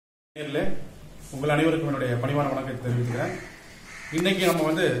உங்கள் அனைவருக்கும் என்னுடைய பணிவான வணக்கத்தை தெரிவிக்கிறேன். இன்னைக்கு நம்ம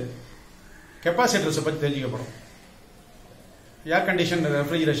வந்து கெப்பாசிட்டர்ஸை பற்றி தெரிஞ்சுக்க போகிறோம். ஏர் கண்டிஷன்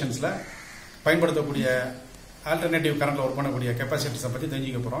ரெஃப்ரிஜரேஷன்ஸில் பயன்படுத்தக்கூடிய ஆல்டர்னேட்டிவ் கரண்ட்டில் ஒர்க் பண்ணக்கூடிய கெப்பாசிட்டர்ஸை பற்றி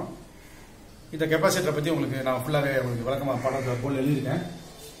தெரிஞ்சுக்க போகிறோம். இந்த கெப்பாசிட்டரை பற்றி உங்களுக்கு நான் ஃபுல்லாகவே உங்களுக்கு விளக்கமாக பாடத்தை போல் எழுதியிருக்கேன்.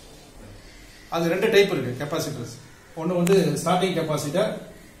 அது ரெண்டு டைப் இருக்குது கெப்பாசிட்டர்ஸ். ஒன்று வந்து ஸ்டார்டிங் கெப்பாசிட்டர்,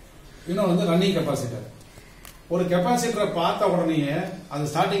 இன்னொன்று வந்து ரன்னிங் கெப்பாசிட்டர். ஒரு கெப்பாசிட்டரை பார்த்த உடனே அது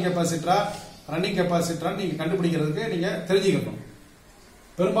ஸ்டார்டிங் கெப்பாசிட்டரா ரன்னிங் கெப்பாசிட்டரா நீங்க கண்டுபிடிக்கிறதுக்கு நீங்க தெரிஞ்சுக்கணும்.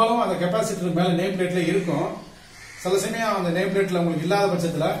 பெரும்பாலும் அந்த கெப்பாசிட்டர் மேல நேம் பிளேட்ல இருக்கும். சில சமயம் அந்த நேம் பிளேட்ல உங்களுக்கு இல்லாத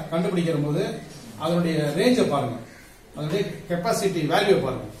பட்சத்தில் கண்டுபிடிக்கிற போது அதனுடைய ரேஞ்சை பாருங்க, அதனுடைய கெப்பாசிட்டி வேல்யூ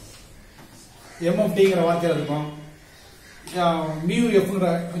பாருங்க. எம்எஃப்டிங்கிற வார்த்தையில இருக்கும்,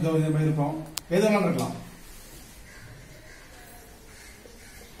 மியூஎஃப்ங்கிற இந்த இருக்கும், எதுவும் இருக்கலாம்.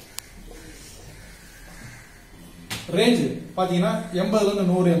 ரேஞ்ச் பாத்தீங்கன்னா 80 ல இருந்து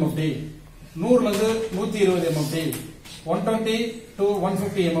 100 எம்எஃப்டி, 100 ல இருந்து 120 எம்எஃப்டி, 120 to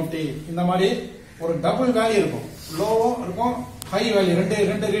 150 எம்எஃப்டி, இந்த மாதிரி ஒரு டபுள் வேல்யூ இருக்கும். லோவும் இருக்கும், ஹை வேல்யூ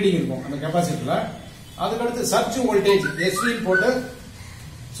ரெண்டு ரீடிங் இருக்கும் அந்த கெப்பாசிட்டர்ல. அதுக்கடுத்து சர்ச் வோல்டேஜ் எஸ்வி போட்டு,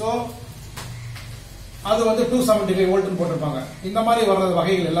 சோ அது வந்து 275 வோல்ட் போட்டிருப்பாங்க. இந்த மாதிரி வர்ற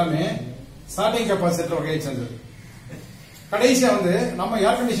வகைகள் எல்லாமே ஸ்டார்டிங் கெப்பாசிட்டர் வகையை சேர்ந்தது. கடைசியா வந்து நம்ம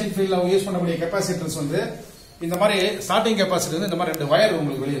ஏர் கண்டிஷன் ஃபீல்ட்ல யூஸ் பண்ணக்கூடிய கெப்பாசிட்டர்ஸ் வந்து இந்த மாதிரி ஸ்டார்டிங் கெப்பாசிட்டர் வந்து இந்த மாதிரி ரெண்டு வயர்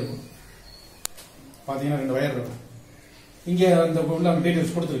உங்களுக்கு வெளியே இருக்கும். பாத்தீங்கன்னா ரெண்டு வயர் இருக்கும். இங்க இந்த உள்ள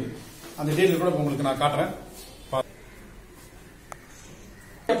டீடைல்ஸ் கொடுத்துருக்கு. அந்த டீடைல் கூட உங்களுக்கு நான் காட்டுறேன்.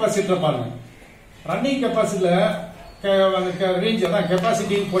 கெப்பாசிட்டர் பாருங்க. ரன்னிங் கெப்பாசிட்டர்ல ரேஞ்ச் அதான்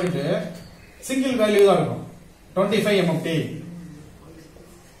கெப்பாசிட்டின்னு போட்டுட்டு சிங்கிள் வேல்யூ தான் இருக்கும். 25 MFD,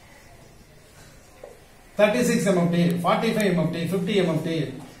 36 MFD, 45 MFD, 50 MFD,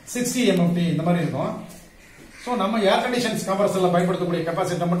 60 MFD இந்த மாதிரி இருக்கும். சோ நம்ம ஏர் கண்டிஷன்ஸ் கம்ப்ரஸர்ல பயன்படுத்தக்கூடிய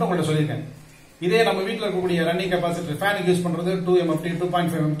கெப்பாசிட்டர் மட்டும் உங்கள்ட்ட சொல்லியிருக்கேன். இதே நம்ம வீட்டில் இருக்கக்கூடிய ரன்னிங் கெப்பாசிட்டர் ஃபேனுக்கு யூஸ் பண்றது 2 எம்எஃப்டி,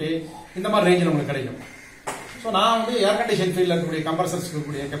 2.5 எம்எஃப்டி இந்த மாதிரி ரேஞ்சில் உங்களுக்கு கிடைக்கும். சோ நான் வந்து ஏர் கண்டிஷன் ஃபீல்ட்ல இருக்கக்கூடிய கம்ப்ரஸர்ஸ்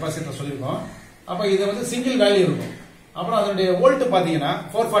இருக்கக்கூடிய கெப்பாசிட்டர் சொல்லியிருக்கோம். அப்ப இது வந்து சிங்கிள் வேல்யூ இருக்கும். அப்புறம் அதனுடைய வோல்ட் பாத்தீங்கன்னா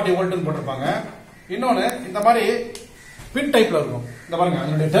 440 வோல்ட்னு போட்டிருப்பாங்க. இன்னொன்னு இந்த மாதிரி பின் டைப்ல இருக்கும். இந்த பாருங்க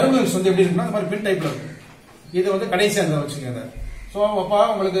அதனுடைய டெர்மினல்ஸ் வந்து எப்படி இருக்குன்னா இந்த மாதிரி பின் டைப்ல இருக்கும். இது வந்து கடைசி அந்த வச்சுக்கோங்க. சோ அப்ப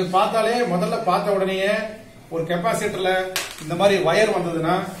உங்களுக்கு பார்த்தாலே முதல்ல பார்த்த உடனே ஒரு கெப்பாசிட்டர்ல இந்த மாதிரி வயர்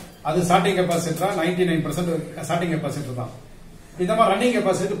வந்ததுன்னா அது ஸ்டார்டிங் கெப்பாசிட்டரா 99% ஸ்டார்டிங் கெப்பாசிட்டர் தான். இந்த மாதிரி ரன்னிங்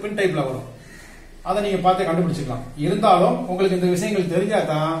கெப்பாசிட்டர் பின் டைப்ல வரும். அதை நீங்க பார்த்து கண்டுபிடிச்சிக்கலாம். இருந்தாலும் உங்களுக்கு இந்த விஷயங்கள்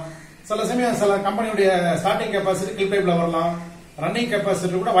தெரிஞ்சாதான் சில சமயம் சில கம்பெனியுடைய ஸ்டார்டிங் கெப்பாசிட்டி கிளிப் டைப்ல வரலாம், ரன்னிங்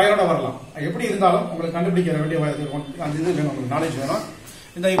கெப்பாசிட்டர் கூட வயரோட வரலாம். எப்படி இருந்தாலும் உங்களுக்கு கண்டுபிடிக்க வேண்டிய அந்த இது வேணும், உங்களுக்கு நாலேஜ் வேணும்.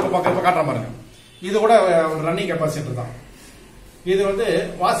 இந்த இப்ப காட்டுற பாருங்க, இது கூட ஒரு ரன்னிங் கெப்பாசிட்டர் தான். இது வந்து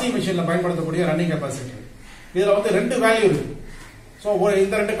வாஷிங் மிஷின்ல பயன்படுத்தக்கூடிய ரன்னிங் கெப்பாசிட்டர். இதுல வந்து ரெண்டு வேல்யூ இருக்கு. சோ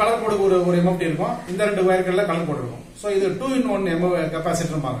இந்த ரெண்டு கலர் கோடு ஒரு எம்எஃப்டி இருக்கும், இந்த ரெண்டு வயர்கள்ல கலர் கோடு இருக்கும். சோ இது 2-in-1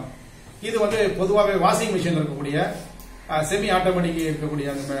 கெப்பாசிட்டர். இது வந்து பொதுவாகவே வாஷிங் மிஷின்ல இருக்கக்கூடிய செமி ஆட்டோமேட்டிக் இருக்கக்கூடிய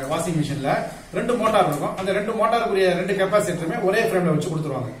அந்த வாஷிங் மிஷின்ல ரெண்டு மோட்டார் இருக்கும். அந்த ரெண்டு மோட்டாருக்குரிய ரெண்டு கெப்பாசிட்டருமே ஒரே ஃப்ரேம்ல வச்சு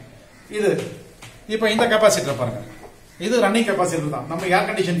கொடுத்துருவாங்க. இது இப்ப இந்த கெப்பாசிட்டர் பாருங்க, இது ரன்னிங் கெப்பாசிட்டர் தான், நம்ம ஏர்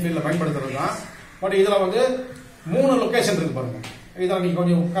கண்டிஷன் ஃபீல்ட்ல பயன்படுத்துறது தான். பட் இதுல வந்து 3 லொகேஷன் இருக்கு பாருங்க. இதில் நீங்க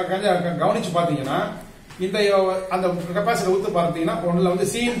கொஞ்சம் கவனிச்சு பாத்தீங்கன்னா இந்த அந்த கெப்பாசிட்டர் ஊத்து பார்த்தீங்கன்னா ஒண்ணுல வந்து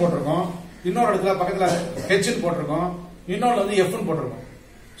C போட்டிருக்கோம், இன்னொரு இடத்துல பக்கத்துல H போட்டிருக்கோம், இன்னொன்னு வந்து F போட்டிருக்கோம்.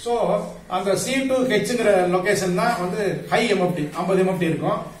 சோ அந்த C to Hங்கிற லொகேஷன் தான் வந்து ஹை எம்எஃப்டி 50 எம்எஃப்டி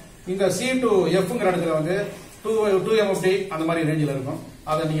இருக்கும். இந்த C to Fங்கிற இடத்துல வந்து 2 எம்எஃப்டி அந்த மாதிரி ரேஞ்சில் இருக்கும்.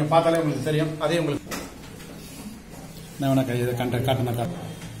 அதை நீங்க பார்த்தாலே உங்களுக்கு தெரியும். அதே உங்களுக்கு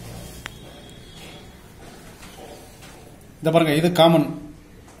இந்த பாருங்க, இது காமன்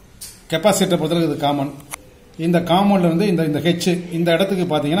கெப்பாசிட்டர் பொறுத்தவரை இது காமன். இந்த காமன்ல வந்து இந்த ஹெச் இந்த இடத்துக்கு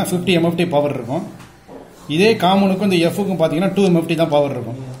பாத்தீங்கன்னா 50 எம்எஃப்டி பவர் இருக்கும். இதே காமனுக்கும் இந்த எஃப்க்கும் பாத்தீங்கன்னா 2 எம்எஃப்டி தான் பவர்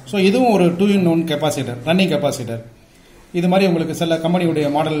இருக்கும். ஸோ இதுவும் ஒரு 2-in-1 கெப்பாசிட்டர், ரன்னிங் கெப்பாசிட்டர். இது மாதிரி உங்களுக்கு சில கம்பெனியுடைய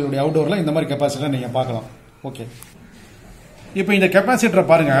மாடலுடைய அவுட்டோர்ல இந்த மாதிரி கெப்பாசிட்டர் நீங்க பார்க்கலாம். ஓகே, இப்போ இந்த கெப்பாசிட்டரை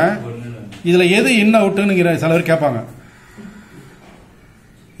பாருங்க, இதுல எது இன் அவுட்னு சில பேர் கேட்பாங்க.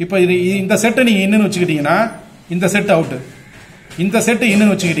 இப்போ இது இந்த செட்டை நீங்க இன்னும் வச்சுக்கிட்டீங்கன்னா இந்த செட் அவுட், இந்த செட்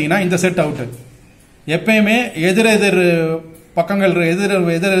இன்னும் வச்சுக்கிட்டீங்கன்னா இந்த செட் அவுட். எப்பயுமே எதிர்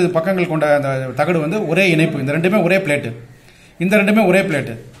பக்கங்கள் கொண்ட அந்த தகடு வந்து ஒரே இணைப்பு. இந்த ரெண்டுமே ஒரே பிளேட்டு, இந்த ரெண்டுமே ஒரே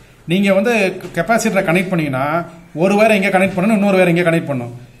பிளேட்டு. நீங்க வந்து கெப்பாசிட்டரை கனெக்ட் பண்ணீங்கன்னா ஒரு வயரை இங்கே கனெக்ட் பண்ணணும், இன்னொரு வயரை இங்கே கனெக்ட்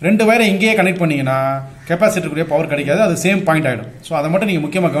பண்ணணும். ரெண்டு வயரை இங்கேயே கனெக்ட் பண்ணீங்கன்னா கெப்பாசிட்டருக்குரிய பவர் கிடைக்காது, அது சேம் பாயிண்ட் ஆயிடும். ஸோ அதை மட்டும் நீங்க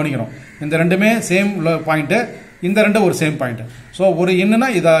முக்கியமாக கவனிக்கணும். இந்த ரெண்டுமே சேம் பாயிண்ட், இந்த ரெண்டு ஒரு சேம் பாயிண்ட். ஸோ ஒரு இன்னுனா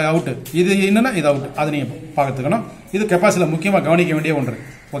இது அவுட், இது இன்னுனா இது அவுட், அதை நீங்க பார்த்துக்கணும். இது கெப்பாசிட்டியில் முக்கியமாக கவனிக்க வேண்டிய ஒன்று.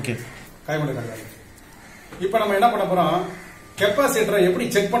 ஓகே, இப்போ நம்ம என்ன பண்ண போறோம், கெப்பாசிட்டரை எப்படி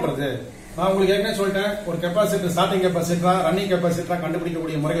செக் பண்றது? நான் உங்களுக்கு ஏற்கனவே சொல்லிட்டேன், ஒரு கெப்பாசிட்டர் ஸ்டார்டிங் கெப்பாசிட்டரா ரன்னிங் கெப்பாசிட்டரா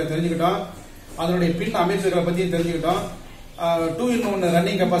கண்டுபிடிக்கக்கூடிய முறைகளை தெரிஞ்சுக்கிட்டோம். அதனுடைய பின் அமைப்புகளை பத்தியும் தெரிஞ்சுக்கிட்டோம். 2-in-1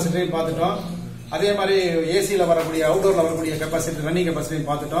 ரன்னிங் கெப்பாசிட்டரையும் பார்த்துட்டோம். அதே மாதிரி ஏசியில வரக்கூடிய அவுட்டோர்ல வரக்கூடிய கெப்பாசிட்டர் ரன்னிங் கெப்பாசிட்டரையும்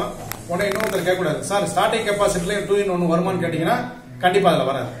பார்த்துட்டோம். உடனே இன்னொருத்தர் கேட்கக்கூடாது, சார் ஸ்டார்டிங் கெப்பாசிட்டர்லயும் 2-in-1 வருமானு கேட்டீங்கன்னா கண்டிப்பா அதுல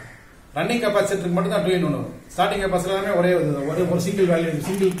வராது. ரன்னிங் கெப்பாசிட்டருக்கு மட்டும் தான் 2-in-1 வரும். ஸ்டார்டிங் கெப்பாசிட்டர் எல்லாமே ஒரே ஒரு சிங்கிள் வேல்யூ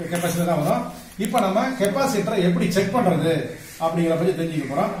சிங்கிள் கெப்பாசிட்டர் தான் வரும். இப்ப நம்ம கெப்பாசிட்டரை எப்படி செக் பண்றது அப்படிங்கிற பத்தி தெரிஞ்சுக்க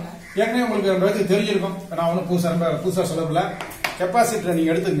போறோம். ஏற்கனவே உங்களுக்கு ரெண்டு பேருக்கு தெரிஞ்சிருக்கும், நான் ஒன்றும் புதுசா சொல்லல. கெப்பாசிட்டரை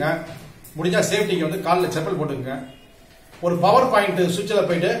நீங்க எடுத்துங்க, முடிஞ்சா சேஃப்டிக்கு வந்து காலில் செப்பல் போட்டுக்கங்க. ஒரு பவர் பாயிண்ட் சுவிட்சில்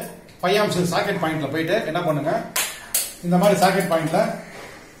போயிட்டு 5 amps சாக்கெட் பாயிண்ட்ல போயிட்டு என்ன பண்ணுங்க, இந்த மாதிரி சாக்கெட் பாயிண்ட்ல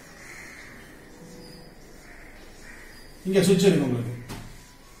இங்க சுவிட்ச் இருக்கு உங்களுக்கு.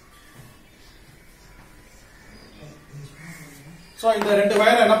 சோ இந்த ரெண்டு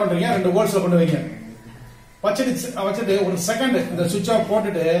வயரை என்ன பண்றீங்க, 2 வோல்ட்ஸ்ல கொண்டு வைங்க. வச்சுட்டு ஒரு செகண்ட் இந்த சுவிட்ச் ஆஃப்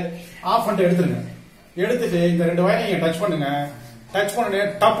போட்டுட்டு ஆஃப் பண்ணிட்டு எடுத்துருங்க. எடுத்துட்டு இந்த 2 வயரை நீங்க டச் பண்ணுங்க. டச் பண்ணி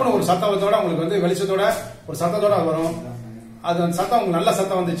டப்புன்னு ஒரு சத்தத்தோட உங்களுக்கு வந்து வெளிச்சத்தோட ஒரு சத்தத்தோட வரும். அது அந்த சத்தம் உங்களுக்கு நல்ல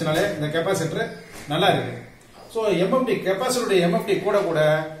சத்தம் வந்துச்சுனாலே இந்த கெப்பாசிட்டர் நல்லா இருக்கு. ஸோ எம்எஃப்டி கெப்பாசிட்டருடைய எம்எஃப்டி கூட கூட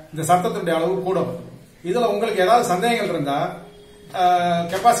இந்த சத்தத்துடைய அளவு கூடும். இதுல உங்களுக்கு ஏதாவது சந்தேகங்கள் இருந்தா,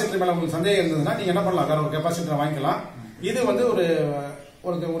 கெப்பாசிட்டர் மேல உங்களுக்கு சந்தேகம் இருந்ததுன்னா நீங்க என்ன பண்ணலாம், வேற ஒரு கெப்பாசிட்டரை வாங்கிக்கலாம். இது வந்து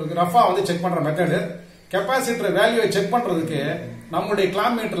ஒரு ரஃபா வந்து செக் பண்ற மெத்தடு. கெப்பாசிட்டர் வேல்யூவை செக் பண்றதுக்கு நம்மளுடைய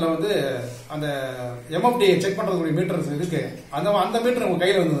கிளாம் மீட்டர்ல வந்து அந்த எம்எஃப்டி செக் பண்றதுக்குரிய மீட்டர் இருக்கு. அந்த மீட்டர் உங்க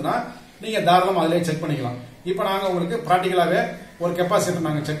கையில இருந்ததுன்னா நீங்க தாராளமா அதிலே செக் பண்ணிக்கலாம். இப்ப நாங்க உங்களுக்கு பிராக்டிகலாவே ஒரு கெப்பாசிட்டர்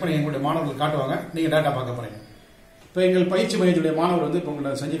நாங்க செக் பண்ணி எங்களுடைய மாணவர்கள் காட்டுவாங்க, நீங்க டேட்டா பார்க்க போறீங்க. இப்ப எங்கள் பயிற்சி மையத்துடைய மாணவர் வந்து இப்ப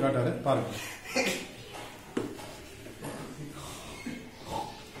உங்களை செஞ்சு காட்டாரு, பாருங்க.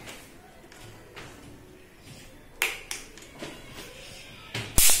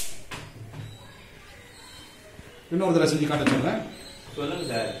 இன்னொரு தடவை செஞ்சு காட்ட சொல்றேன். சொல்லுங்க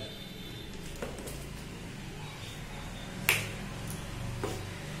சார்.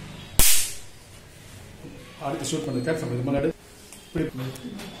 அடுத்து ஷூட் பண்ணது கேட்க இது முன்னாடி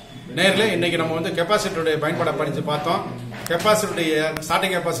நேரில் இன்னைக்கு நம்ம வந்து கெப்பாசிட்டருடைய பயன்பாடை படித்து பார்த்தோம். கெப்பாசிட்டருடைய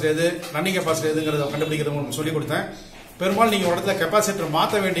ஸ்டார்டிங் கெப்பாசிட்டி எது, ரன்னிங் கெப்பாசிட்டி எதுங்கிறத கண்டுபிடிக்கிறது உங்களுக்கு சொல்லிக் கொடுத்தேன். பெரும்பாலும் நீங்கள் ஒரு இடத்துல கெப்பாசிட்டர்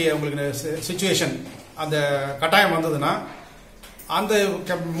மாற்ற வேண்டிய உங்களுக்கு சிச்சுவேஷன் அந்த கட்டாயம் வந்ததுன்னா அந்த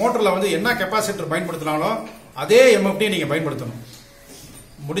மோட்டரில் வந்து என்ன கெப்பாசிட்டர் பயன்படுத்தினாலும் அதே எம்எஃப்டி நீங்கள் பயன்படுத்தணும்.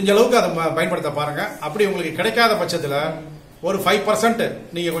 முடிஞ்ச அளவுக்கு அதை பயன்படுத்த பாருங்க. அப்படி உங்களுக்கு கிடைக்காத பட்சத்தில் ஒரு 5%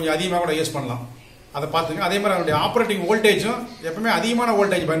 நீங்கள் கொஞ்சம் அதிகமாக கூட யூஸ் பண்ணலாம், அதை பார்த்துங்க. அதே மாதிரி அதனுடைய ஆப்ரேட்டிங் வோல்டேஜும் எப்பவுமே அதிகமான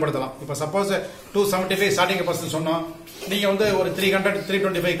வோல்டேஜ் பயன்படுத்தலாம். இப்போ சப்போஸ் 275 ஸ்டார்டிங் கெப்பாசிட்டி சொன்னோம், நீங்க வந்து ஒரு 300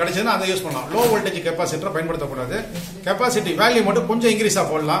 325 கிடைச்சதுன்னா அதை யூஸ் பண்ணலாம். லோ வோல்டேஜ் கெப்பாசிட்டரை பயன்படுத்தக்கூடாது. கெப்பாசிட்டி வேல்யூ மட்டும் கொஞ்சம் இன்க்ரீஸா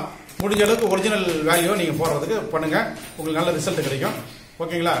போடலாம். முடிஞ்ச அளவுக்கு ஒரிஜினல் வேல்யூ நீங்க போடுறதுக்கு பண்ணுங்க, உங்களுக்கு நல்ல ரிசல்ட் கிடைக்கும்.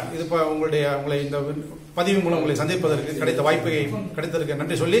 ஓகேங்களா? இது இப்போ உங்களை இந்த பதிவு மூலம் உங்களை சந்திப்பதற்கு கிடைத்த வாய்ப்பை கிடைத்ததற்கு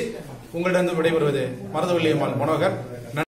நன்றி சொல்லி உங்களிடம் விடைபெறுவது மருதவல்லியம்மாள் மனோகர்.